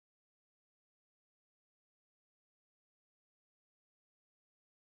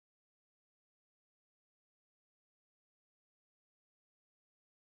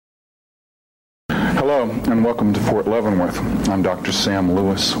Hello and welcome to Fort Leavenworth. I'm Dr. Sam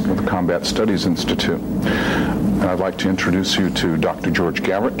Lewis with the Combat Studies Institute. And I'd like to introduce you to Dr. George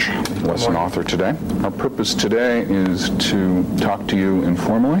Gavritch, lesson author today. Our purpose today is to talk to you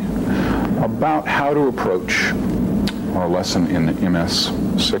informally about how to approach our lesson in MS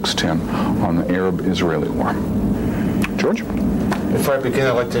 610 on the Arab-Israeli War. George? Before I begin,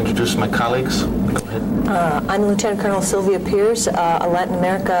 I'd like to introduce my colleagues. Go ahead. I'm Lieutenant Colonel Sylvia Pierce, a Latin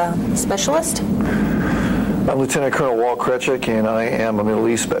America specialist. I'm Lieutenant Colonel Walt Krechik, and I am a Middle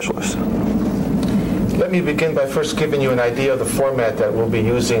East specialist. Let me begin by first giving you an idea of the format that we'll be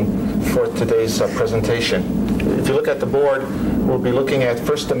using for today's presentation. If you look at the board, we'll be looking at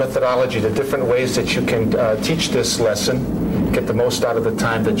first the methodology, the different ways that you can teach this lesson, get the most out of the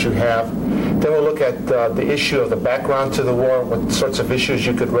time that you have. Then we'll look at the issue of the background to the war, what sorts of issues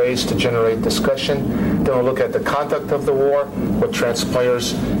you could raise to generate discussion. Then we'll look at the conduct of the war, what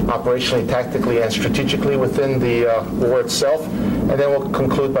transpires operationally, tactically, and strategically within the war itself. And then we'll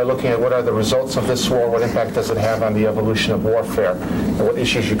conclude by looking at what are the results of this war, what impact does it have on the evolution of warfare, and what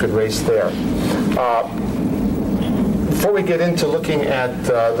issues you could raise there. Before we get into looking at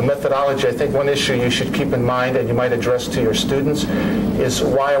the methodology, I think one issue you should keep in mind and you might address to your students is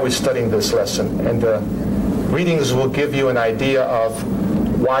why are we studying this lesson? And the readings will give you an idea of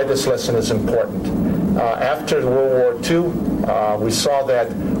why this lesson is important. After World War II, we saw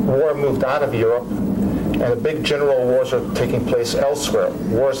that war moved out of Europe and the big general wars are taking place elsewhere,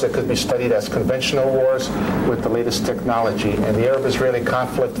 wars that could be studied as conventional wars with the latest technology. And the Arab-Israeli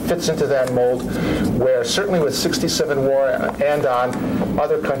conflict fits into that mold where certainly with 67 war and on,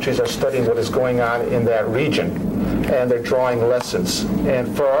 other countries are studying what is going on in that region. And they're drawing lessons.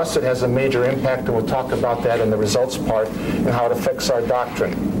 And for us, it has a major impact, and we'll talk about that in the results part and how it affects our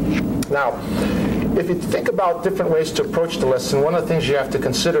doctrine. Now, if you think about different ways to approach the lesson, one of the things you have to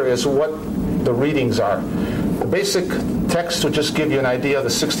consider is what the readings are. The basic text will just give you an idea of the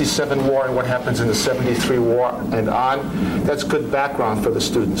 67 war and what happens in the 73 war and on. That's good background for the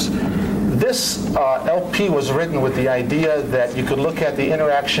students. This LP was written with the idea that you could look at the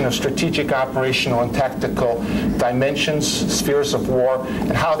interaction of strategic, operational, and tactical dimensions, spheres of war,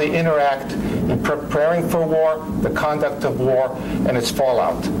 and how they interact in preparing for war, the conduct of war, and its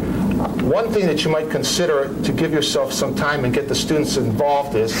fallout. One thing that you might consider to give yourself some time and get the students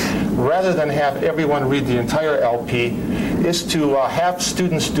involved is, rather than have everyone read the entire LP, is to have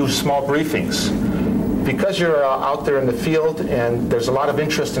students do small briefings. Because you're out there in the field and there's a lot of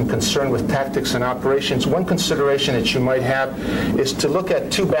interest and concern with tactics and operations, one consideration that you might have is to look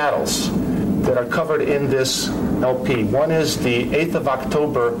at two battles that are covered in this LP. One is the 8th of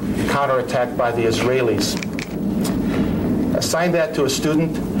October counterattack by the Israelis. Assign that to a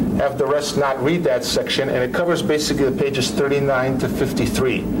student, have the rest not read that section, and it covers basically the pages 39 to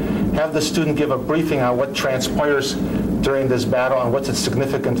 53. Have the student give a briefing on what transpires during this battle and what's its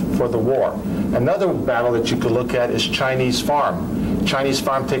significance for the war. Another battle that you could look at is Chinese Farm. Chinese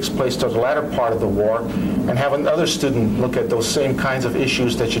Farm takes place toward the latter part of the war, and have another student look at those same kinds of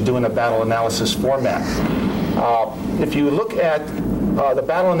issues that you do in a battle analysis format. If you look at the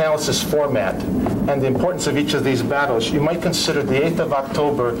battle analysis format and the importance of each of these battles, you might consider the 8th of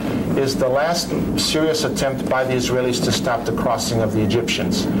October is the last serious attempt by the Israelis to stop the crossing of the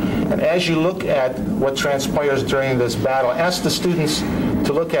Egyptians. And as you look at what transpires during this battle, ask the students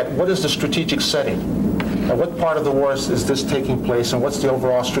to look at what is the strategic setting, and what part of the war is this taking place, and what's the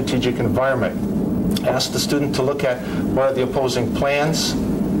overall strategic environment. Ask the student to look at what are the opposing plans,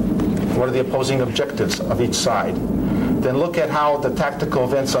 what are the opposing objectives of each side. Then look at how the tactical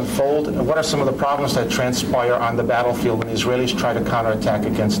events unfold and what are some of the problems that transpire on the battlefield when the Israelis try to counterattack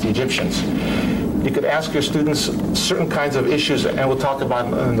against the Egyptians. You could ask your students certain kinds of issues, and we'll talk about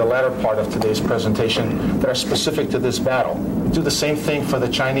in the latter part of today's presentation, that are specific to this battle. Do the same thing for the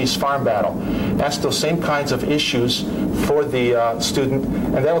Chinese Farm battle. Ask those same kinds of issues for the student,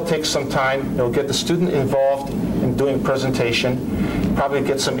 and that will take some time. It'll get the student involved in doing presentation, probably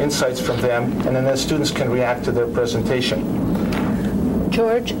get some insights from them, and then the students can react to their presentation.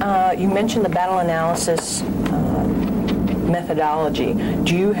 George, you mentioned the battle analysis methodology.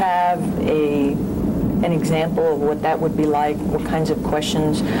 Do you have an example of what that would be like? What kinds of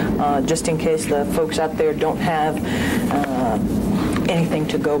questions, just in case the folks out there don't have anything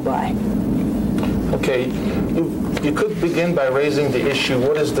to go by? Okay, you could begin by raising the issue,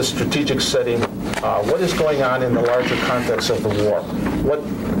 what is the strategic setting? What is going on in the larger context of the war? What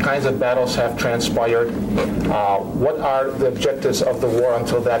kinds of battles have transpired? What are the objectives of the war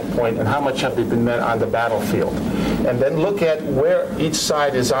until that point, and how much have they been met on the battlefield? And then look at where each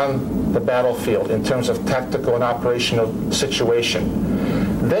side is on the battlefield in terms of tactical and operational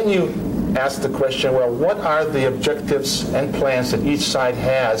situation. Then you ask the question, well, what are the objectives and plans that each side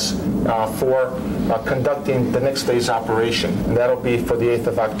has for conducting the next day's operation? And that'll be for the 8th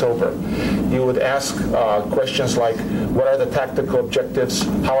of October. You would ask questions like, what are the tactical objectives?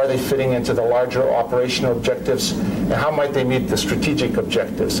 How are they fitting into the larger operational objectives? And how might they meet the strategic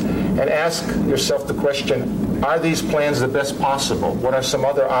objectives? And ask yourself the question, are these plans the best possible? What are some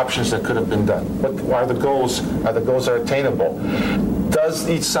other options that could have been done? What are the goals? Are the goals attainable? Does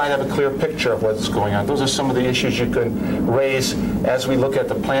each side have a clear picture of what's going on? Those are some of the issues you can raise as we look at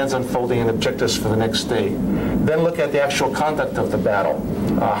the plans unfolding and objectives for the next day. Then look at the actual conduct of the battle.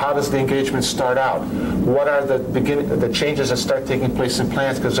 How does the engagement start out? What are the changes that start taking place in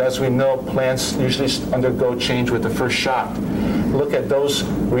plans? Because as we know, plans usually undergo change with the first shot. Look at those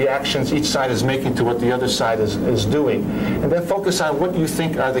reactions each side is making to what the other side is doing. And then focus on what you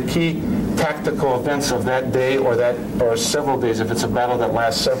think are the key tactical events of that day or several days, if it's a battle that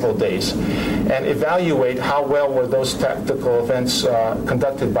lasts several days. And evaluate how well were those tactical events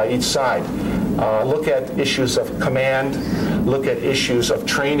conducted by each side. Look at issues of command, look at issues of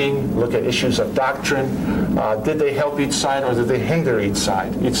training, look at issues of doctrine. Did they help each side or did they hinder each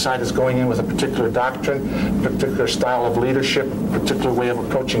side? Each side is going in with a particular doctrine, particular style of leadership, particular way of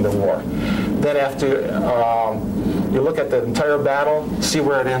approaching the war. Then after you look at the entire battle, see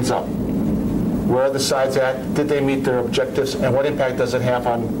where it ends up. Where are the sides at? Did they meet their objectives? And what impact does it have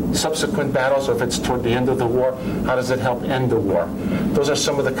on subsequent battles? Or if it's toward the end of the war, how does it help end the war? Those are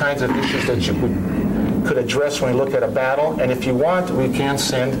some of the kinds of issues that you could address when we look at a battle. And if you want, we can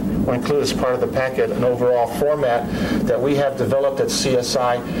send or include as part of the packet an overall format that we have developed at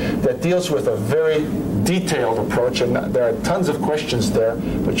CSI that deals with a very detailed approach. And there are tons of questions there,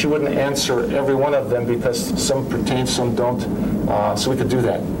 but you wouldn't answer every one of them because some pertain, some don't. So we could do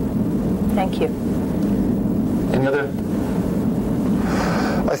that. Thank you. Any other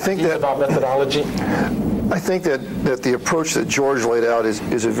things about methodology? I think that the approach that George laid out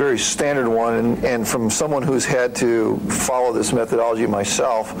is a very standard one, and from someone who's had to follow this methodology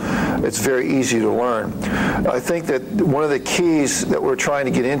myself, it's very easy to learn. I think that one of the keys that we're trying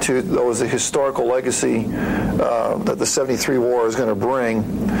to get into, though, is the historical legacy that the 73 war is going to bring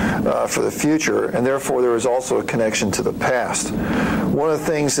for the future, and therefore there is also a connection to the past. One of the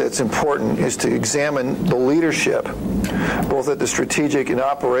things that's important is to examine the leadership, both at the strategic and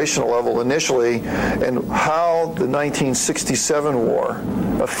operational level initially, and how the 1967 war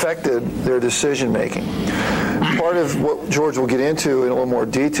affected their decision making. Part of what George will get into in a little more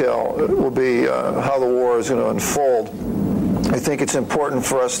detail will be how the war is going to unfold. I think it's important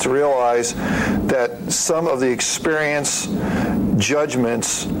for us to realize that some of the experience,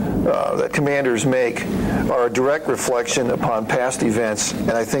 judgments that commanders make are a direct reflection upon past events,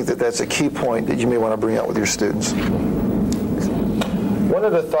 and I think that that's a key point that you may want to bring out with your students. One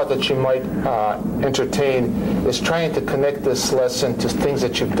other thought that you might entertain is trying to connect this lesson to things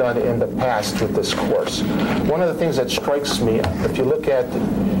that you've done in the past with this course. One of the things that strikes me, if you look at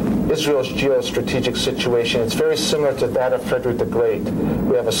Israel's geostrategic situation, it's very similar to that of Frederick the Great.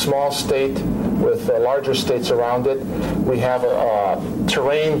 We have a small state with larger states around it. We have a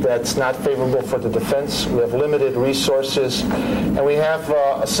terrain that's not favorable for the defense. We have limited resources. And we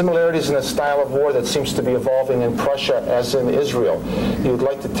have similarities in the style of war that seems to be evolving in Prussia as in Israel. You would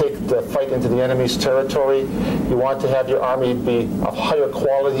like to take the fight into the enemy's territory. You want to have your army be of higher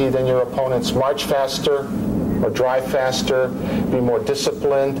quality than your opponents, march faster, or drive faster, be more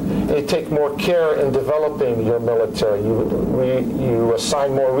disciplined, and you take more care in developing your military. You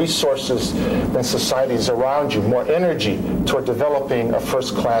assign more resources than societies around you, more energy toward developing a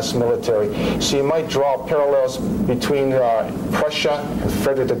first-class military. So you might draw parallels between Prussia and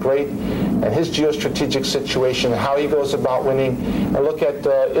Frederick the Great and his geostrategic situation, and how he goes about winning, and look at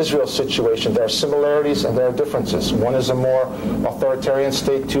Israel's situation. There are similarities and there are differences. One is a more authoritarian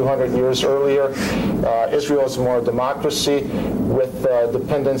state 200 years earlier. Israel is more a democracy with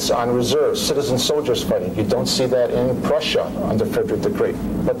dependence on reserves, citizen soldiers fighting. You don't see that in Prussia under Frederick the Great.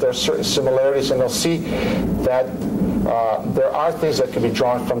 But there are certain similarities, and they'll see that there are things that can be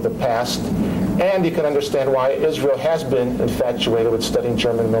drawn from the past. And you can understand why Israel has been infatuated with studying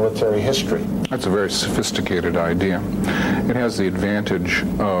German military history. That's a very sophisticated idea. It has the advantage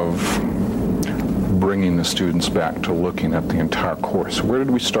of bringing the students back to looking at the entire course. Where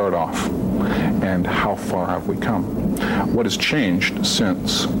did we start off? And how far have we come? What has changed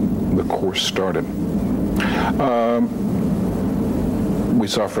since the course started? We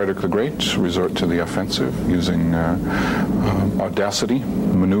saw Frederick the Great resort to the offensive using audacity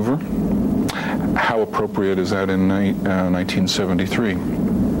maneuver. How appropriate is that in 1973,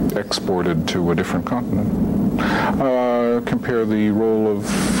 exported to a different continent? Compare the role of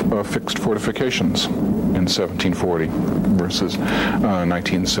fixed fortifications in 1740 versus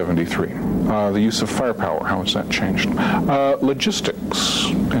 1973. The use of firepower, how has that changed? Logistics,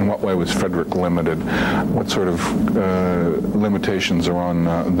 in what way was Frederick limited? What sort of limitations are on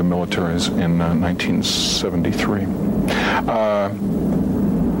the militaries in 1973?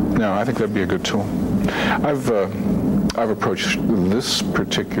 No, I think that'd be a good tool. I've approached this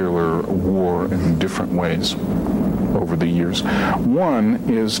particular war in different ways over the years. One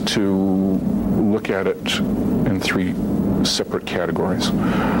is to look at it in three separate categories.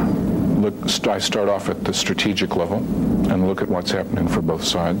 I start off at the strategic level and look at what's happening for both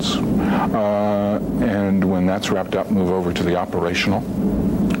sides. And when that's wrapped up, move over to the operational,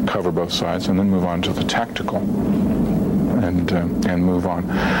 cover both sides, and then move on to the tactical and move on.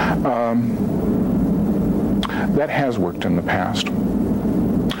 That has worked in the past.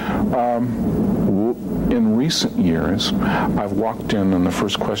 In recent years, I've walked in and the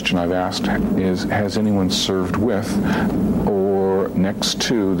first question I've asked is, has anyone served with or next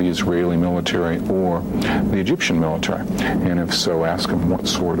to the Israeli military or the Egyptian military? And if so, ask them what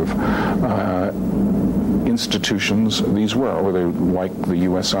sort of institutions these were. Were they like the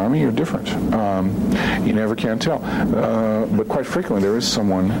U.S. Army or different? You never can tell. But quite frequently there is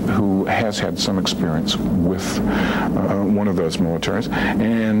someone who has had some experience with one of those militaries,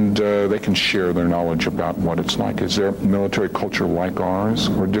 and they can share their knowledge about what it's like. Is their military culture like ours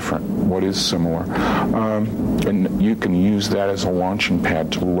or different? What is similar? And you can use that as a launching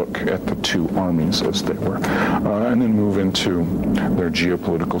pad to look at the two armies as they were, and then move into their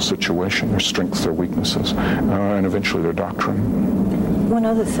geopolitical situation, their strengths, their weaknesses, and eventually their doctrine. One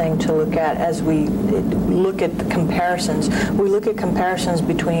other thing to look at as we look at the comparisons, we look at comparisons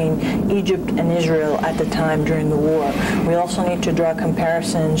between Egypt and Israel at the time during the war. We also need to draw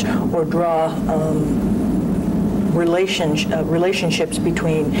comparisons or draw relationships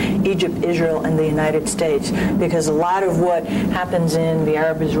between Egypt, Israel, and the United States, because a lot of what happens in the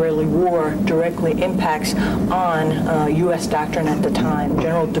Arab-Israeli war directly impacts on U.S. doctrine at the time.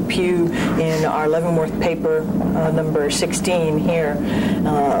 General Depew, in our Leavenworth paper, number 16 here,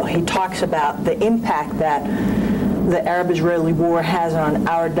 he talks about the impact that the Arab-Israeli war has on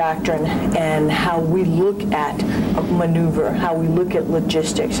our doctrine and how we look at maneuver, how we look at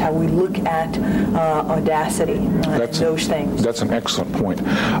logistics, how we look at audacity, those things. That's an excellent point.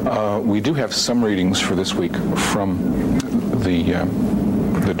 We do have some readings for this week from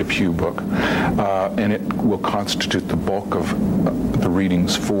the Depew book, and it will constitute the bulk of the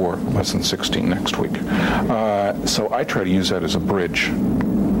readings for Lesson 16 next week. So I try to use that as a bridge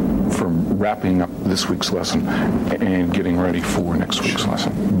for wrapping up this week's lesson and getting ready for next week's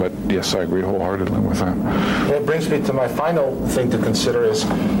lesson. But yes, I agree wholeheartedly with that. That brings me to my final thing to consider is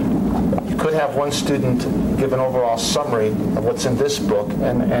you could have one student give an overall summary of what's in this book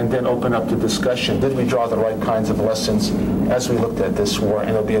and then open up to discussion. Did we draw the right kinds of lessons as we looked at this war?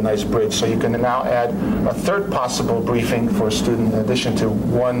 And it'll be a nice bridge. So you can now add a third possible briefing for a student in addition to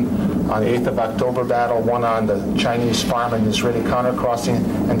one on the 8th of October battle, one on the Chinese farm and Israeli countercrossing,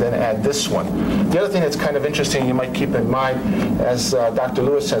 and then add this one. The other thing that's kind of interesting you might keep in mind, as Dr.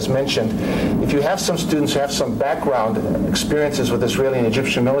 Lewis has mentioned, if you have some students who have some background experiences with Israeli and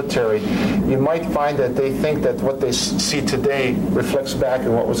Egyptian military, you might find that they think that what they see today reflects back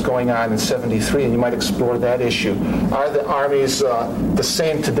on what was going on in 73, and you might explore that issue. Are the armies the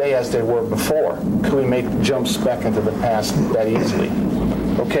same today as they were before? Could we make jumps back into the past that easily?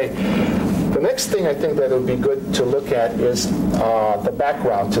 Okay. The next thing I think that it would be good to look at is the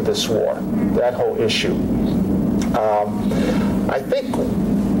background to this war, that whole issue. I think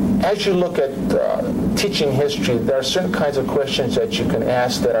as you look at teaching history, there are certain kinds of questions that you can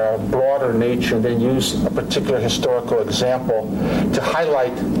ask that are of broader nature, and then use a particular historical example to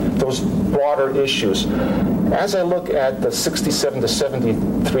highlight those broader issues. As I look at the 67 to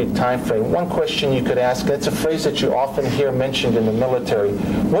 73 time frame, one question you could ask, and it's a phrase that you often hear mentioned in the military,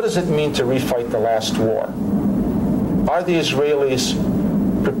 what does it mean to refight the last war? Are the Israelis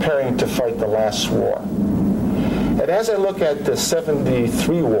preparing to fight the last war? And as I look at the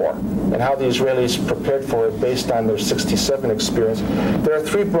 73 war and how the Israelis prepared for it based on their 67 experience, there are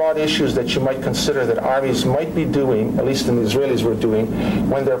three broad issues that you might consider that armies might be doing, at least the Israelis were doing,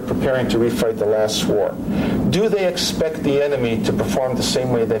 when they're preparing to refight the last war. Do they expect the enemy to perform the same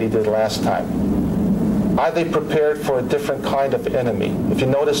way that he did last time? Are they prepared for a different kind of enemy? If you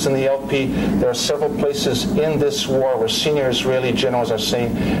notice in the LP, there are several places in this war where senior Israeli generals are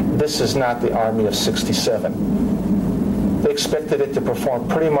saying, this is not the army of 67. they expected it to perform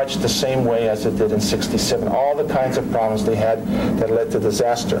pretty much the same way as it did in 67. All the kinds of problems they had that led to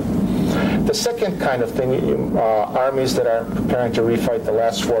disaster. The second kind of thing armies that are preparing to refight the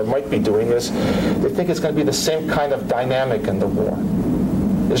last war might be doing is they think it's going to be the same kind of dynamic in the war.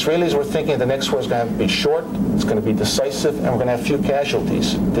 Israelis were thinking the next war is going to be short, it's going to be decisive, and we're going to have few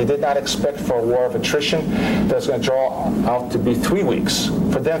casualties. They did not expect for a war of attrition that was going to draw out to be 3 weeks.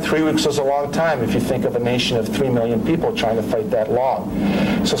 For them, 3 weeks was a long time if you think of a nation of 3 million people trying to fight that long.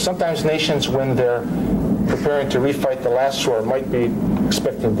 So sometimes nations, when they're preparing to refight the last war, might be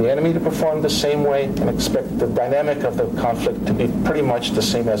expecting the enemy to perform the same way and expect the dynamic of the conflict to be pretty much the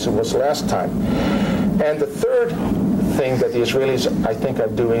same as it was last time. And the third thing that the Israelis, I think, are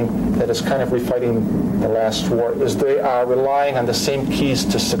doing that is kind of refighting the last war is they are relying on the same keys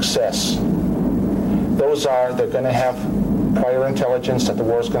to success. Those are, they're going to have prior intelligence that the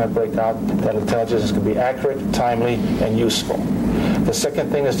war is going to break out, that intelligence is going to be accurate, timely, and useful. The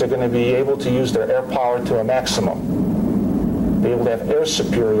second thing is they're going to be able to use their air power to a maximum, be able to have air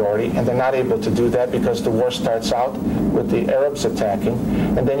superiority, and they're not able to do that because the war starts out with the Arabs attacking,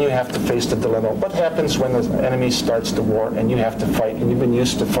 and then you have to face the dilemma. What happens when the enemy starts the war and you have to fight, and you've been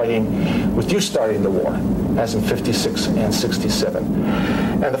used to fighting with you starting the war, as in 56 and 67.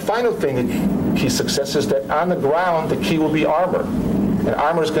 And the final thing, the key success, is that on the ground, the key will be armor. And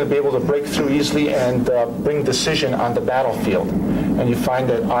armor is going to be able to break through easily and bring decision on the battlefield. And you find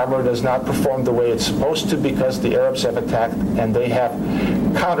that armor does not perform the way it's supposed to because the Arabs have attacked and they have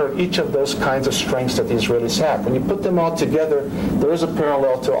countered each of those kinds of strengths that the Israelis have. When you put them all together, there is a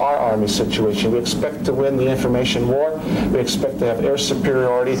parallel to our army situation. We expect to win the information war, we expect to have air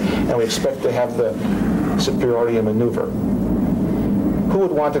superiority, and we expect to have the superiority in maneuver. Who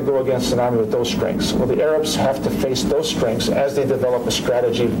would want to go against an army with those strengths? Well, the Arabs have to face those strengths as they develop a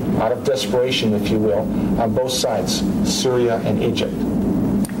strategy out of desperation, if you will, on both sides, Syria and Egypt.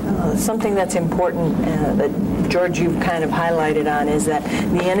 Something that's important that, George, you've kind of highlighted on is that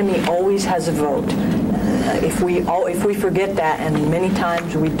the enemy always has a vote. If we forget that, and many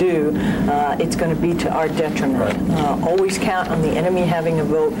times we do, it's going to be to our detriment. Right. Always count on the enemy having a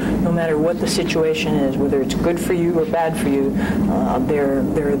vote, no matter what the situation is, whether it's good for you or bad for you.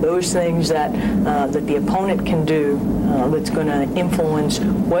 There are those things that the opponent can do that's going to influence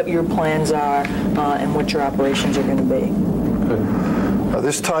what your plans are and what your operations are going to be. Good.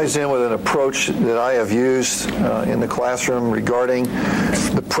 This ties in with an approach that I have used in the classroom regarding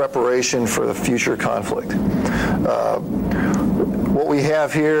the preparation for the future conflict. What we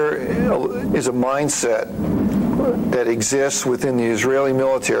have here is a mindset that exists within the Israeli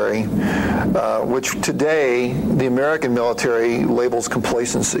military, which today the American military labels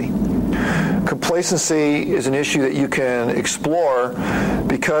complacency. Complacency is an issue that you can explore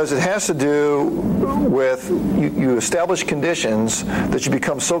because it has to do with you establish conditions that you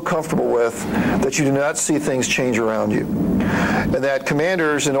become so comfortable with that you do not see things change around you. And that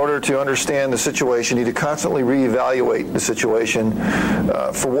commanders, in order to understand the situation, need to constantly reevaluate the situation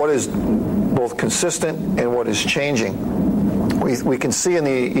for what is both consistent and what is changing. We can see in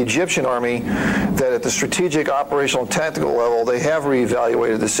the Egyptian army that at the strategic, operational, and tactical level, they have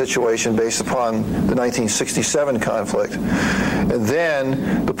reevaluated the situation based upon the 1967 conflict. And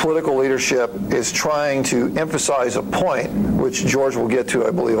then the political leadership is trying to emphasize a point, which George will get to,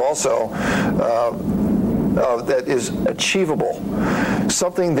 I believe, also, that is achievable,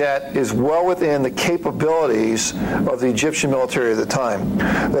 something that is well within the capabilities of the Egyptian military at the time.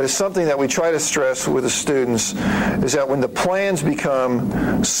 That is something that we try to stress with the students, is that when the plans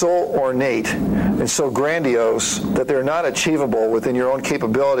become so ornate and so grandiose that they're not achievable within your own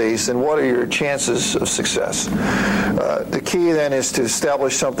capabilities, then what are your chances of success? The key then is to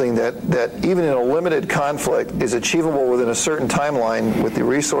establish something that even in a limited conflict is achievable within a certain timeline with the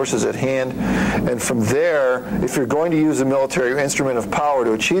resources at hand, and from there, if you're going to use a military instrument of power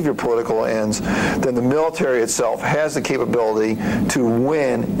to achieve your political ends, then the military itself has the capability to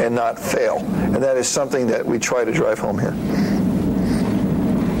win and not fail. And that is something that we try to drive home here.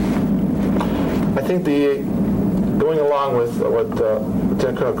 I think going along with what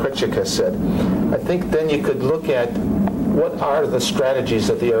Lieutenant Colonel Kretschik has said, I think then you could look at what are the strategies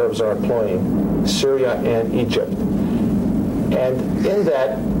that the Arabs are employing, Syria and Egypt. And in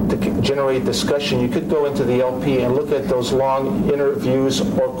that, to generate discussion, you could go into the LP and look at those long interviews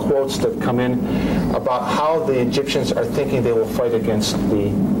or quotes that come in about how the Egyptians are thinking they will fight against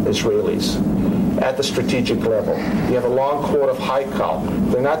the Israelis at the strategic level. You have a long quote of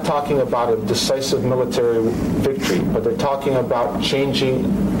Haikal. They're not talking about a decisive military victory, but they're talking about changing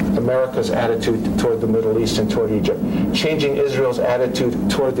America's attitude toward the Middle East and toward Egypt, changing Israel's attitude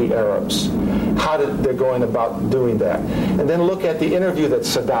toward the Arabs. how they're going about doing that. And then look at the interview that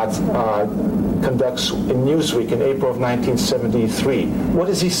Sadat conducts in Newsweek in April of 1973. What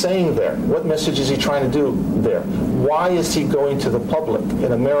is he saying there? What message is he trying to do there? Why is he going to the public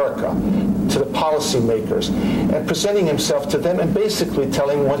in America, to the policymakers, and presenting himself to them and basically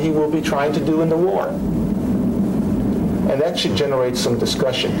telling what he will be trying to do in the war? And that should generate some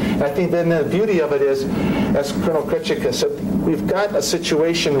discussion. And I think then the beauty of it is, as Colonel Kretschik said, we've got a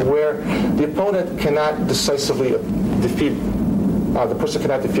situation where the opponent cannot decisively defeat, the person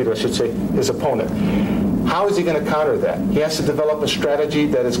cannot defeat, or I should say, his opponent. How is he going to counter that? He has to develop a strategy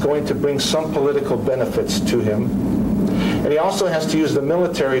that is going to bring some political benefits to him. And he also has to use the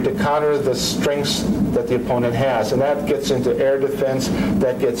military to counter the strengths that the opponent has. And that gets into air defense,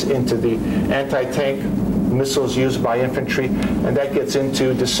 that gets into the anti-tank missiles used by infantry, and that gets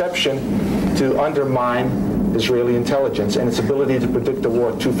into deception to undermine Israeli intelligence and its ability to predict the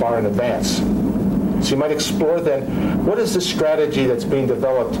war too far in advance. So you might explore then, what is the strategy that's being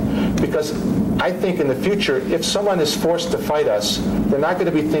developed? Because I think in the future, if someone is forced to fight us, they're not going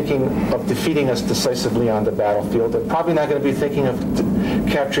to be thinking of defeating us decisively on the battlefield. They're probably not going to be thinking of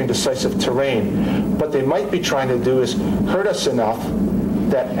capturing decisive terrain. What they might be trying to do is hurt us enough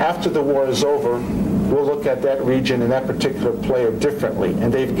that after the war is over, we'll look at that region and that particular player differently.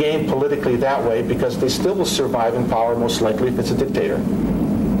 And they've gained politically that way because they still will survive in power most likely if it's a dictator.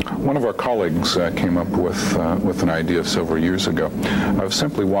 One of our colleagues came up with an idea several years ago of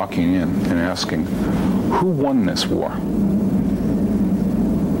simply walking in and asking, who won this war?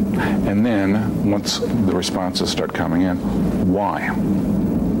 And then, once the responses start coming in, why?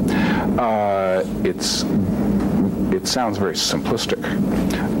 It sounds very simplistic,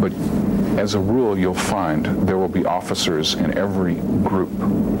 but as a rule, you'll find there will be officers in every group,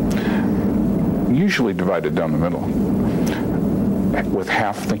 usually divided down the middle, with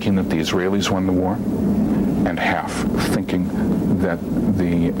half thinking that the Israelis won the war and half thinking that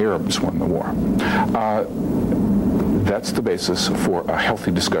the Arabs won the war. That's the basis for a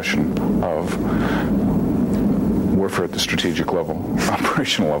healthy discussion of warfare at the strategic level,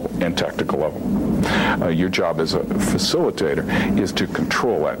 operational level, and tactical level. Your job as a facilitator is to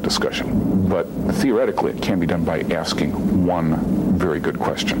control that discussion, but theoretically it can be done by asking one very good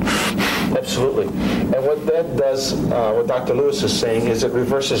question. Absolutely. And what that does, what Dr. Lewis is saying, is it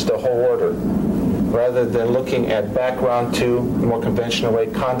reverses the whole order. Rather than looking at background to, the more conventional way,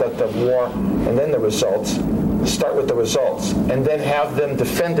 conduct of war, and then the results, start with the results, and then have them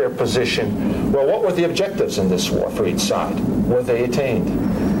defend their position. Well, what were the objectives in this war for each side? Were they attained?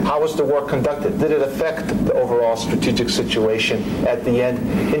 How was the war conducted? Did it affect the overall strategic situation at the end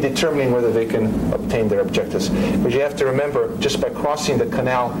in determining whether they can obtain their objectives? But you have to remember, just by crossing the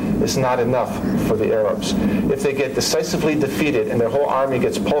canal is not enough for the Arabs. If they get decisively defeated and their whole army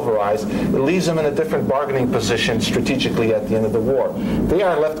gets pulverized, it leaves them in a different bargaining position strategically at the end of the war. They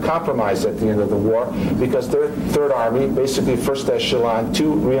are left compromised at the end of the war because their Third Army, basically first echelon,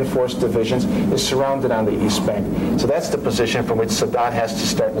 2 reinforced divisions, is surrounded on the East Bank. So that's the position from which Sadat has to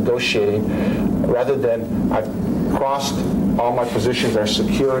start negotiating, rather than I've crossed, all my positions are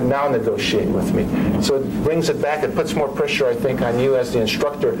secure, now negotiate with me. So it brings it back, it puts more pressure, I think, on you as the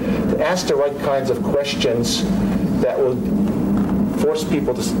instructor to ask the right kinds of questions that will force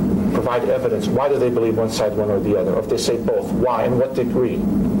people to provide evidence. Why do they believe one side, one or the other? Or if they say both, why, in what degree,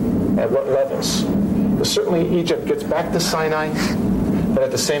 at what levels? Because certainly Egypt gets back to Sinai, but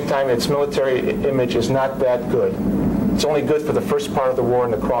at the same time its military image is not that good. It's only good for the first part of the war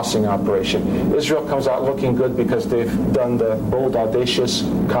and the crossing operation. Israel comes out looking good because they've done the bold, audacious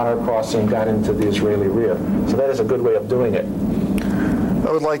counter-crossing, got into the Israeli rear. So that is a good way of doing it.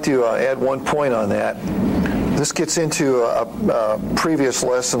 I would like to add one point on that. This gets into a previous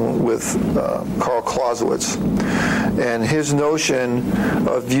lesson with Karl Clausewitz and his notion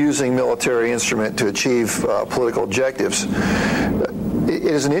of using military instrument to achieve political objectives. It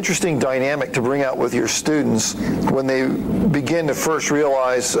is an interesting dynamic to bring out with your students when they begin to first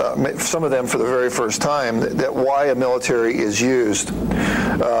realize, some of them for the very first time, that why a military is used.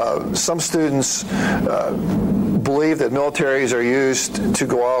 Some students believe that militaries are used to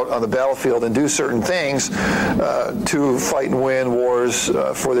go out on the battlefield and do certain things to fight and win wars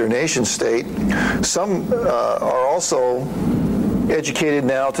for their nation state. Some are also educated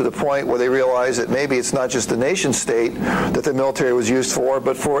now to the point where they realize that maybe it's not just the nation state that the military was used for,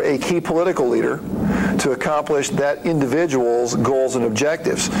 but for a key political leader to accomplish that individual's goals and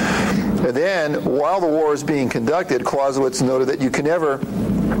objectives. And then, while the war is being conducted, Clausewitz noted that you can never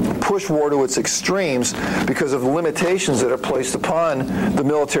push war to its extremes because of limitations that are placed upon the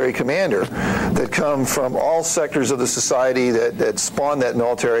military commander that come from all sectors of the society that spawn that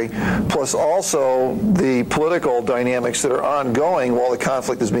military, plus also the political dynamics that are ongoing while the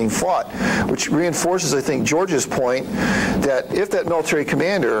conflict is being fought, which reinforces, I think, George's point that if that military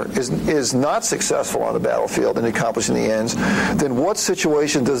commander is not successful on the battlefield in accomplishing the ends, then what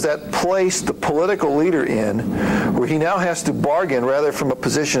situation does that place the political leader in where he now has to bargain rather from a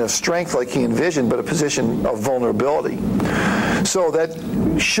position of strength like he envisioned, but a position of vulnerability? So that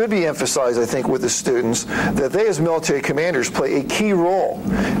should be emphasized, I think, with the students, that they as military commanders play a key role.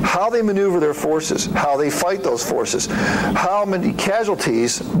 How they maneuver their forces, how they fight those forces, how many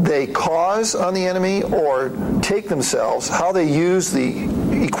casualties they cause on the enemy or take themselves, how they use the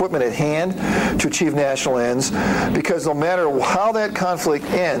equipment at hand to achieve national ends, because no matter how that conflict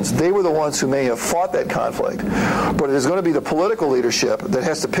ends, they were the ones who may have fought that conflict. But it is going to be the political leadership that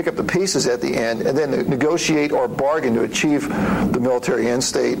has to pick up the pieces at the end and then negotiate or bargain to achieve the military end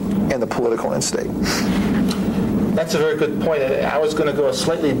state and the political end state. That's a very good point. I was going to go a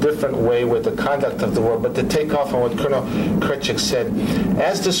slightly different way with the conduct of the war, but to take off on what Colonel Kretschik said,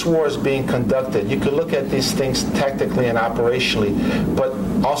 as this war is being conducted, you could look at these things tactically and operationally, but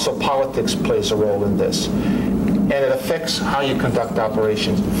also politics plays a role in this. And it affects how you conduct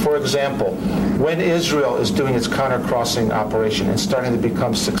operations. For example, when Israel is doing its counter-crossing operation and starting to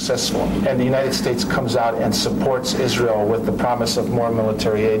become successful, and the United States comes out and supports Israel with the promise of more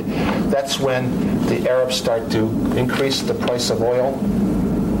military aid, that's when the Arabs start to increase the price of oil.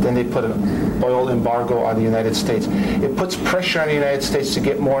 Then they put an oil embargo on the United States. It puts pressure on the United States to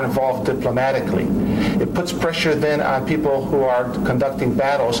get more involved diplomatically. It puts pressure then on people who are conducting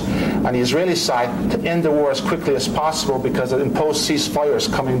battles on the Israeli side to end the war as quickly as possible because of imposed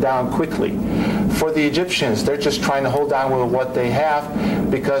ceasefires coming down quickly. For the Egyptians, they're just trying to hold on with what they have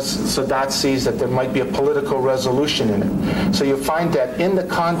because Sadat sees that there might be a political resolution in it. So you find that in the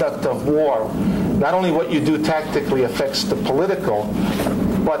conduct of war, not only what you do tactically affects the political,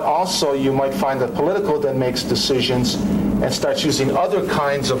 but also you might find that political then makes decisions and starts using other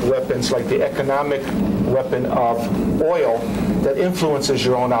kinds of weapons like the economic weapon of oil that influences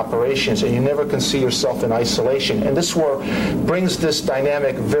your own operations, and you never can see yourself in isolation. And this war brings this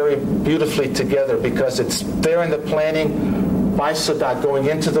dynamic very beautifully together because it's there in the planning by Sadat going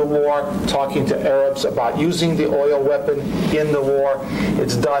into the war, talking to Arabs about using the oil weapon in the war.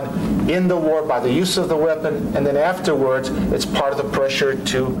 It's done in the war by the use of the weapon, and then afterwards it's part of the pressure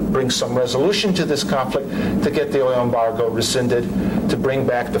to bring some resolution to this conflict, to get the oil embargo rescinded, to bring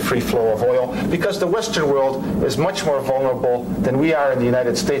back the free flow of oil, because the Western world is much more vulnerable than we are in the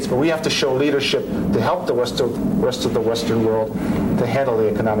United States, but we have to show leadership to help the rest of the Western world to handle the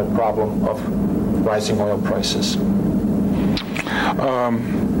economic problem of rising oil prices.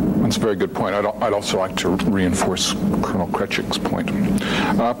 That's a very good point. I'd also like to reinforce Colonel Kretschik's point,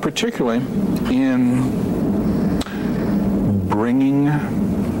 particularly in bringing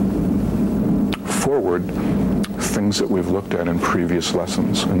forward things that we've looked at in previous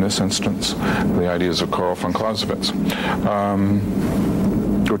lessons. In this instance, the ideas of Karl von Clausewitz,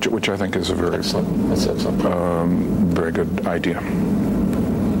 which I think is a very, very good idea.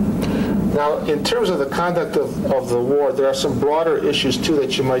 Now, in terms of the conduct of the war, there are some broader issues, too,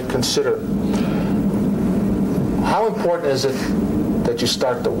 that you might consider. How important is it that you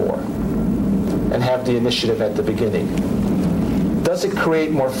start the war and have the initiative at the beginning? Does it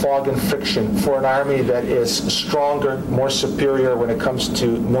create more fog and friction for an army that is stronger, more superior when it comes to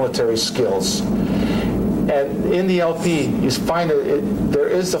military skills? And in the LP, you find that there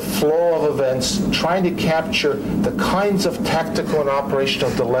is a flow of events trying to capture the kinds of tactical and operational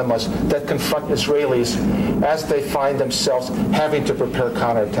dilemmas that confront Israelis as they find themselves having to prepare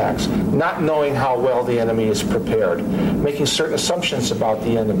counterattacks, not knowing how well the enemy is prepared, making certain assumptions about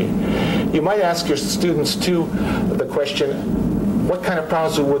the enemy. You might ask your students, too, the question, what kind of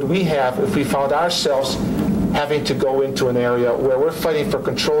problems would we have if we found ourselves having to go into an area where we're fighting for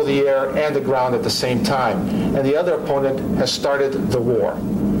control of the air and the ground at the same time, and the other opponent has started the war?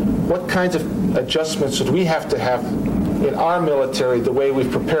 What kinds of adjustments would we have to have in our military, the way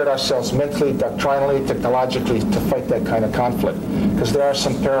we've prepared ourselves mentally, doctrinally, technologically, to fight that kind of conflict? Because there are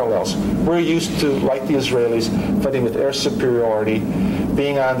some parallels. We're used to, like the Israelis, fighting with air superiority,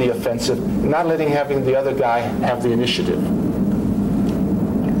 being on the offensive, not having the other guy have the initiative.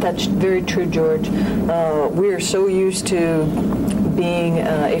 That's very true, George. We are so used to being,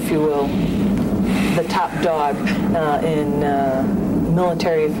 if you will, the top dog in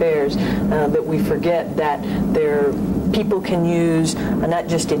military affairs that we forget that there people can use not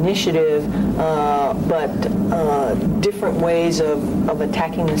just initiative, but different ways of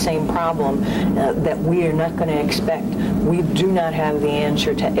attacking the same problem that we are not going to expect. We do not have the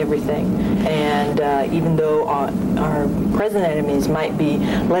answer to everything. And even though our present enemies might be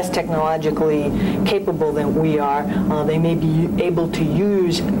less technologically capable than we are, they may be able to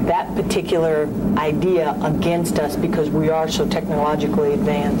use that particular idea against us because we are so technologically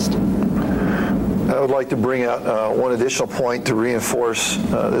advanced. I would like to bring out one additional point to reinforce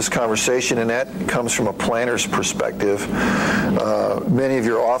this conversation, and that comes from a planner's perspective. Many of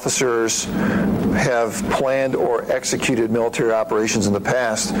your officers have planned or executed military operations in the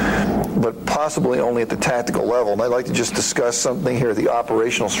past, but possibly only at the tactical level. And I'd like to just discuss something here at the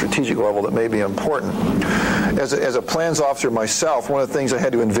operational strategic level that may be important. As a plans officer myself, one of the things I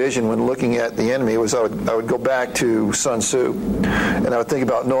had to envision when looking at the enemy was I would go back to Sun Tzu, and I would think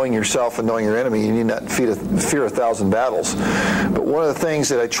about knowing yourself and knowing your enemy. You need not fear 1,000 battles. But one of the things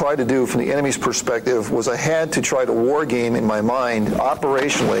that I tried to do from the enemy's perspective was I had to try to war game in my mind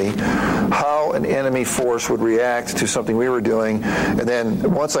operationally how an enemy force would react to something we were doing, and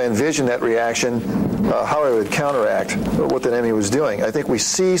then once I envisioned that reaction, how I would counteract what the enemy was doing. I think we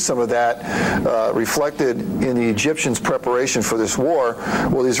see some of that reflected in the Egyptians' preparation for this war.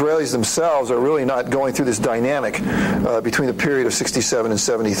 Well, the Israelis themselves are really not going through this dynamic between the period of 67 and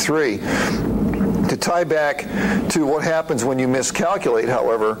 73. To tie back to what happens when you miscalculate,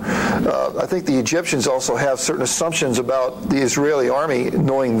 however, I think the Egyptians also have certain assumptions about the Israeli army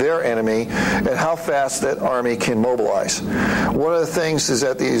knowing their enemy and how fast that army can mobilize. One of the things is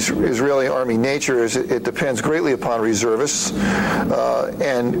that the Israeli army nature is it depends greatly upon reservists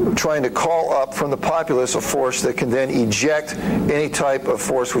and trying to call up from the populace a force that can then eject any type of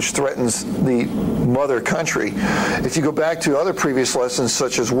force which threatens the mother country. If you go back to other previous lessons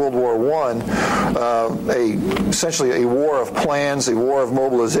such as World War I, essentially a war of plans, a war of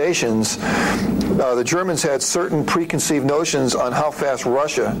mobilizations, the Germans had certain preconceived notions on how fast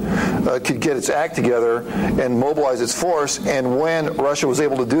Russia could get its act together and mobilize its force, and when Russia was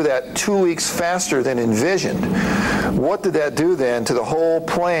able to do that 2 weeks faster than envisioned, what did that do then to the whole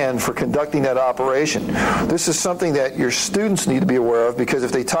plan for conducting that operation? This is something that your students need to be aware of, because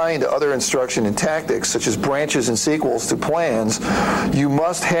if they tie into other instruction and tactics, such as branches and sequels to plans, you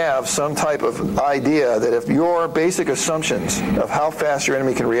must have some type of idea that if your basic assumptions of how fast your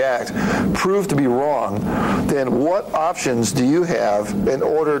enemy can react prove to be wrong, then what options do you have in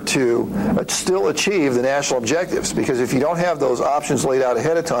order to still achieve the national objectives? Because if you don't have those options laid out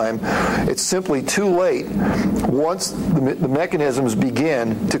ahead of time, it's simply too late once the mechanisms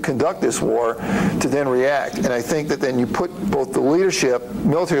begin to conduct this war to then react. And I think that then you put both the leadership,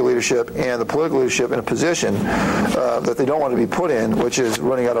 military leadership, and the political leadership in a position that they don't want to be put in, which is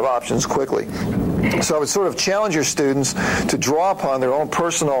running out of options quickly. So I would sort of challenge your students to draw upon their own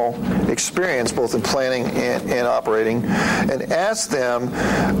personal experience, both in planning and operating, and ask them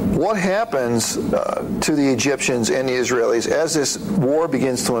what happens to the Egyptians and the Israelis as this war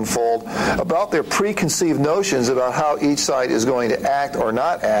begins to unfold, about their preconceived notions about how each side is going to act or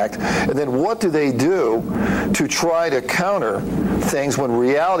not act, and then what do they do to try to counter things when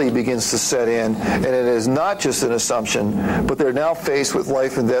reality begins to set in, and it is not just an assumption, but they're now faced with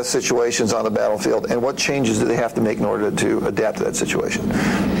life and death situations on the battlefield, and what changes do they have to make in order to adapt to that situation.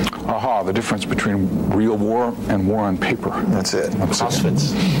 Aha, the difference between real war and war on paper. That's it.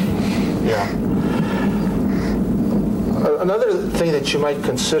 Auschwitz. Yeah. Another thing that you might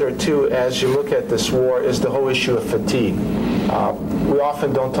consider, too, as you look at this war is the whole issue of fatigue. We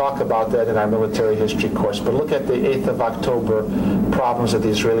often don't talk about that in our military history course, but look at the 8th of October problems that the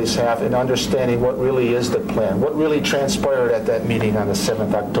Israelis have in understanding what really is the plan, what really transpired at that meeting on the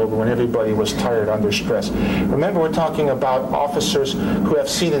 7th October when everybody was tired, under stress. Remember, we're talking about officers who have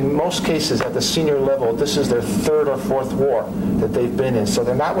seen, in most cases at the senior level, this is their 3rd or 4th war that they've been in, so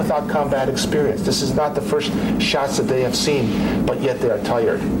they're not without combat experience. This is not the first shots that they have seen, but yet they are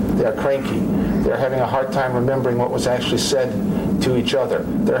tired, they are cranky, they're having a hard time remembering what was actually said to each other.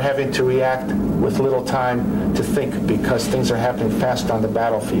 They're having to react with little time to think because things are happening fast on the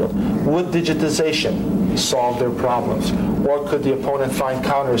battlefield. Would digitization solve their problems? Or could the opponent find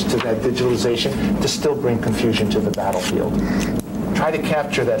counters to that digitalization to still bring confusion to the battlefield? Try to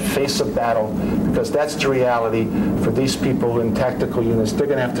capture that face of battle, because that's the reality for these people in tactical units. They're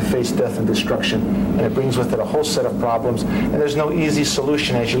going to have to face death and destruction, and it brings with it a whole set of problems. And there's no easy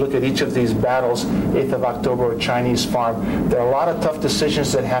solution as you look at each of these battles, 8th of October or Chinese Farm. There are a lot of tough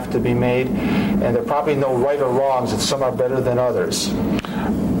decisions that have to be made, and there are probably no right or wrongs, and some are better than others.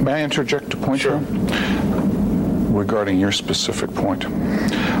 May I interject a point here? Regarding your specific point.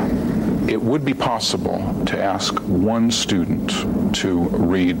 It would be possible to ask one student to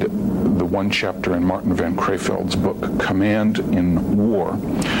read the one chapter in Martin van Creveld's book, Command in War,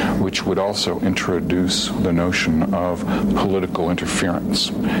 which would also introduce the notion of political interference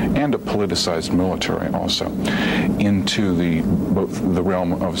and a politicized military also into both the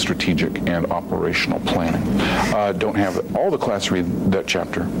realm of strategic and operational planning. Don't have all the class read that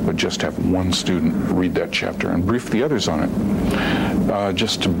chapter, but just have one student read that chapter and brief the others on it,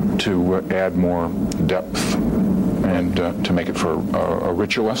 just to add more depth and to make it for a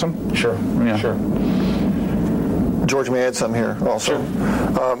richer lesson. Sure, yeah. Sure. George, may I add something here also?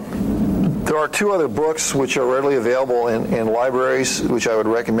 Sure. There are two other books which are readily available in libraries, which I would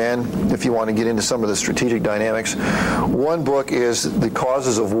recommend if you want to get into some of the strategic dynamics. One book is The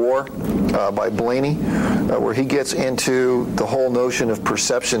Causes of War by Blaney, where he gets into the whole notion of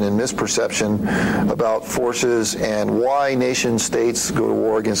perception and misperception about forces and why nation states go to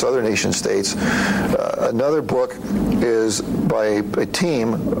war against other nation states. Another book is by a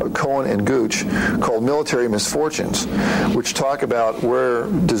team, Cohen and Gooch, called Military Misfortunes, which talk about where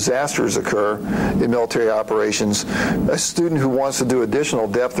disasters occur in military operations. A student who wants to do additional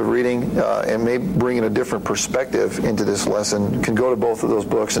depth of reading and may bring in a different perspective into this lesson can go to both of those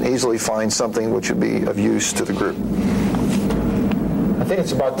books and easily find something which would be of use to the group. I think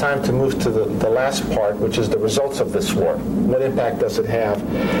it's about time to move to the last part, which is the results of this war. What impact does it have?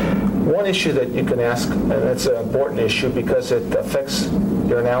 One issue that you can ask, and it's an important issue because it affects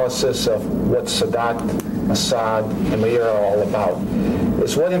your analysis of what Sadat, Assad, and Meir are all about,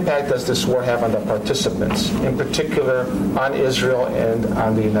 is what impact does this war have on the participants, in particular on Israel and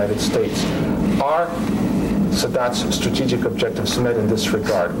on the United States? Are Sadat's strategic objectives met in this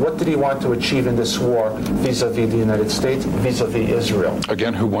regard? What did he want to achieve in this war vis-a-vis the United States, vis-a-vis Israel?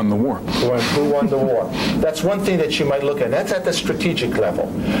 Again, who won the war? Who won the war? That's one thing that you might look at. That's at the strategic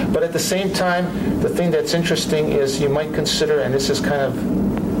level. But at the same time, the thing that's interesting is you might consider, and this is kind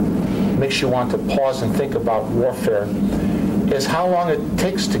of makes you want to pause and think about warfare, is how long it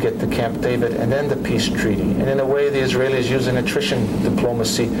takes to get to Camp David and then the peace treaty. And in a way, the Israelis use an attrition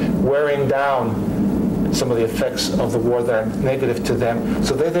diplomacy, wearing down some of the effects of the war that are negative to them.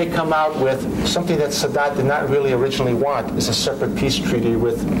 So there they come out with something that Sadat did not really originally want, is a separate peace treaty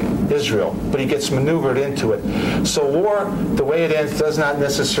with Israel. But he gets maneuvered into it. So war, the way it ends, does not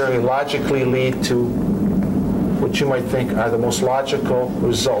necessarily logically lead to what you might think are the most logical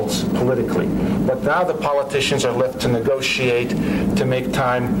results politically. But now the politicians are left to negotiate, to make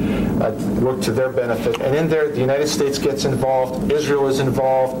time work to their benefit. And in there, the United States gets involved, Israel is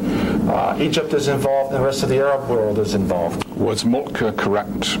involved, Egypt is involved, and the rest of the Arab world is involved. Was Moltke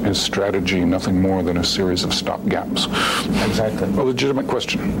correct? His strategy nothing more than a series of stopgaps? Exactly. A legitimate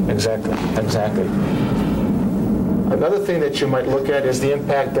question. Exactly. Another thing that you might look at is the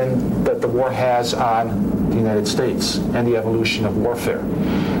impact then that the war has on the United States and the evolution of warfare.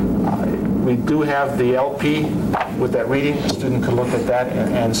 We do have the LP with that reading. A student could look at that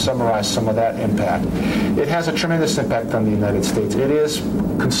and summarize some of that impact. It has a tremendous impact on the United States. It is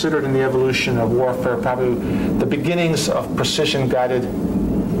considered in the evolution of warfare probably the beginnings of precision-guided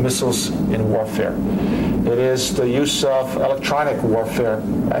missiles in warfare. It is the use of electronic warfare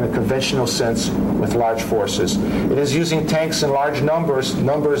in a conventional sense with large forces. It is using tanks in large numbers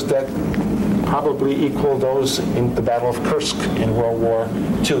that probably equal those in the Battle of Kursk in World War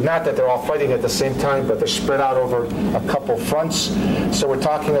II. Not that they're all fighting at the same time, but they're spread out over a couple fronts. So we're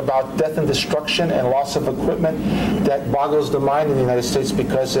talking about death and destruction and loss of equipment that boggles the mind in the United States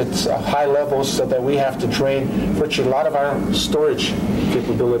because it's high levels so that we have to drain virtually a lot of our storage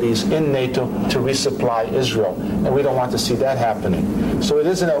capabilities in NATO to resupply Israel. And we don't want to see that happening. So it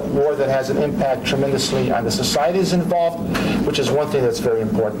isn't a war that has an impact tremendously on the societies involved, which is one thing that's very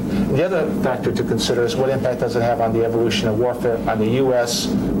important. And the other factor to consider is what impact does it have on the evolution of warfare, on the U.S.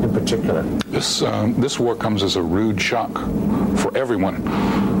 in particular. This war comes as a rude shock for everyone.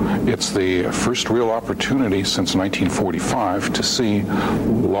 It's the first real opportunity since 1945 to see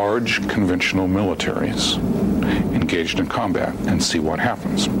large conventional militaries engaged in combat and see what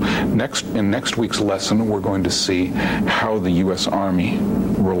happens. In next week's lesson, we're going to see how the U.S. Army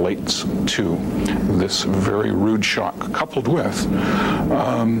relates to this very rude shock, coupled with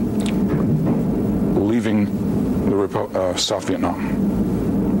leaving the South Vietnam.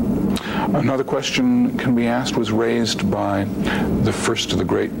 Another question can be asked was raised by the first of the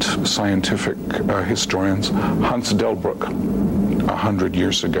great scientific historians, Hans Delbrück, 100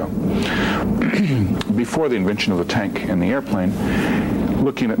 years ago. Before the invention of the tank and the airplane,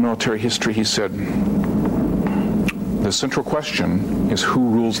 looking at military history, he said, the central question is who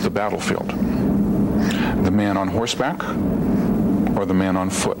rules the battlefield? The man on horseback or or the man on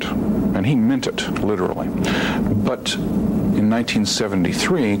foot. And he meant it, literally. But in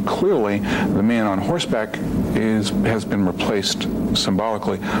 1973, clearly, the man on horseback has been replaced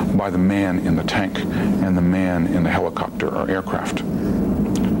symbolically by the man in the tank and the man in the helicopter or aircraft.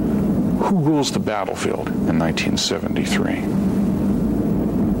 Who rules the battlefield in 1973?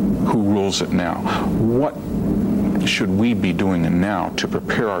 Who rules it now? What should we be doing now to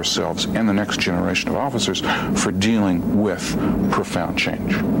prepare ourselves and the next generation of officers for dealing with profound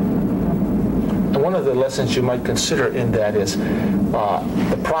change? And one of the lessons you might consider in that is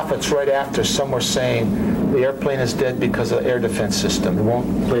the prophets right after, some were saying the airplane is dead because of the air defense system. It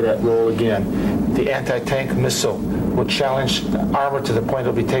won't play that role again. The anti-tank missile will challenge armor to the point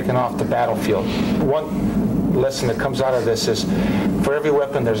it'll be taken off the battlefield. One lesson that comes out of this is for every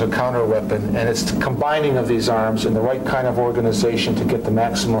weapon there's a counter weapon, and it's the combining of these arms in the right kind of organization to get the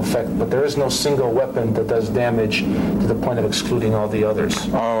maximum effect. But there is no single weapon that does damage to the point of excluding all the others.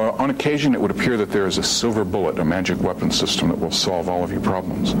 On occasion, it would appear that there is a silver bullet, a magic weapon system that will solve all of your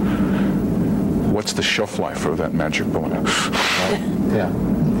problems. What's the shelf life of that magic bullet? Yeah.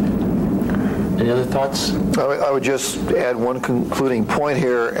 Any other thoughts? I would just add one concluding point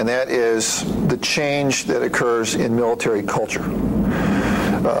here, and that is the change that occurs in military culture.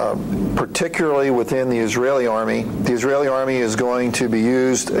 Particularly within the Israeli army. The Israeli army is going to be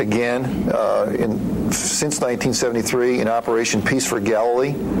used again since 1973 in Operation Peace for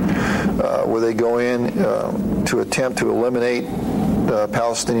Galilee, where they go in to attempt to eliminate the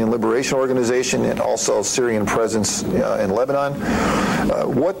Palestinian Liberation Organization and also Syrian presence in Lebanon.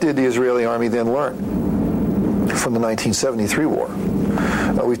 What did the Israeli army then learn from the 1973 war?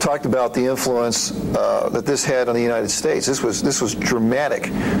 We've talked about the influence that this had on the United States. This was dramatic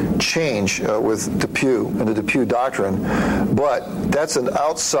change with Depew and the Depew Doctrine, but that's an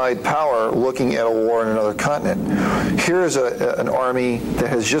outside power looking at a war in another continent. Here's an army that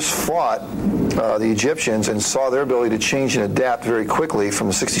has just fought the Egyptians and saw their ability to change and adapt very quickly from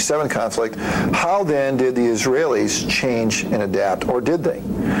the 67 conflict. How then did the Israelis change and adapt, or did they?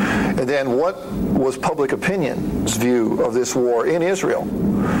 And then what was public opinion's view of this war in Israel?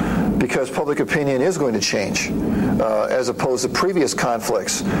 Because public opinion is going to change as opposed to previous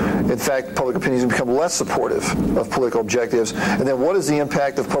conflicts. In fact, public opinion has become less supportive of political objectives. And then what is the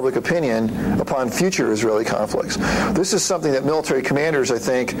impact of public opinion upon future Israeli conflicts? This is something that military commanders, I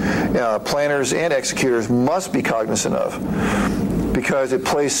think, planners and executors must be cognizant of, because it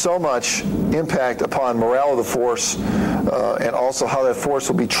plays so much impact upon morale of the force and also how that force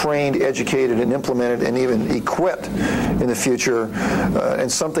will be trained, educated, and implemented, and even equipped in the future,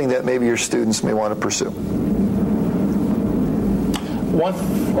 and something that maybe your students may want to pursue. One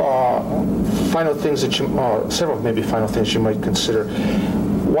final things that several maybe final things you might consider.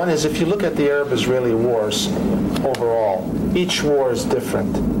 One is, if you look at the Arab-Israeli wars overall, each war is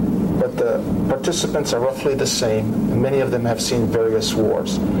different, but the participants are roughly the same, and many of them have seen various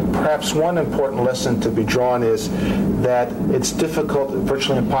wars. Perhaps one important lesson to be drawn is that it's difficult,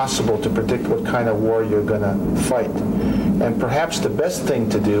 virtually impossible, to predict what kind of war you're going to fight. And perhaps the best thing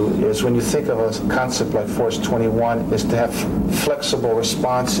to do is, when you think of a concept like Force 21, is to have flexible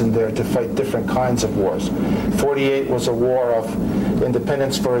response in there to fight different kinds of wars. 48 was a war of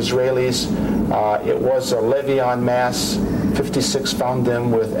independence for Israelis. It was a levy en masse. 56 found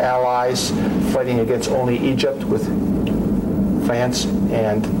them with allies fighting against only Egypt, with France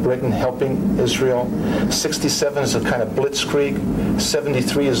and Britain helping Israel. 67 is a kind of blitzkrieg.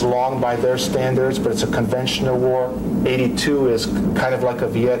 73 is long by their standards, but it's a conventional war. 82 is kind of like a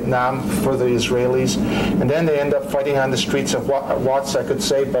Vietnam for the Israelis. And then they end up fighting on the streets of Watts, I could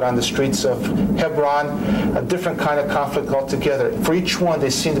say, but on the streets of Hebron, a different kind of conflict altogether. For each one, they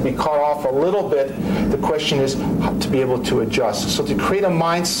seem to be caught off a little bit. The question is how to be able to adjust. So to create a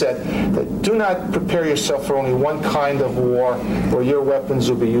mindset that do not prepare yourself for only one kind of war where your weapons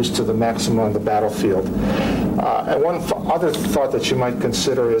will be used to the maximum on the battlefield. And one other thought that you might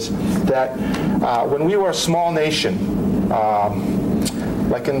consider is that when we were a small nation,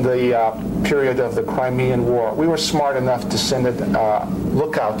 like in the period of the Crimean War, we were smart enough to send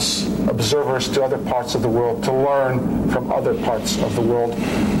lookouts, observers to other parts of the world to learn from other parts of the world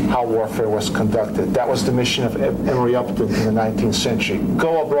how warfare was conducted. That was the mission of Emory Upton in the 19th century.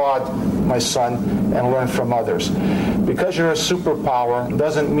 Go abroad, my son, and learn from others. Because you're a superpower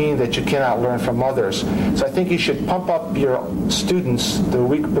doesn't mean that you cannot learn from others. So I think you should pump up your students the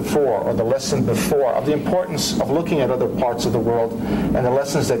week before or the lesson before of the importance of looking at other parts of the world and the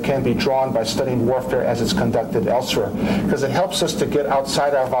lessons that can be drawn by studying warfare as it's conducted elsewhere. Because it helps us to get out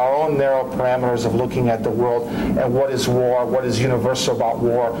outside of our own narrow parameters of looking at the world and what is war, what is universal about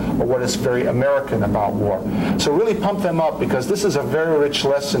war, or what is very American about war. So really pump them up, because this is a very rich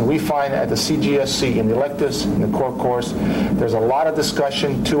lesson we find at the CGSC in the electives, in the core course. There's a lot of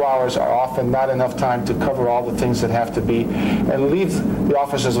discussion. 2 hours are often not enough time to cover all the things that have to be, and leave the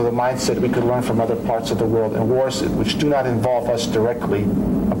officers with a mindset we could learn from other parts of the world and wars which do not involve us directly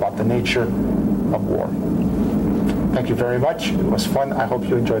about the nature of war. Thank you very much. It was fun. I hope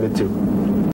you enjoyed it too.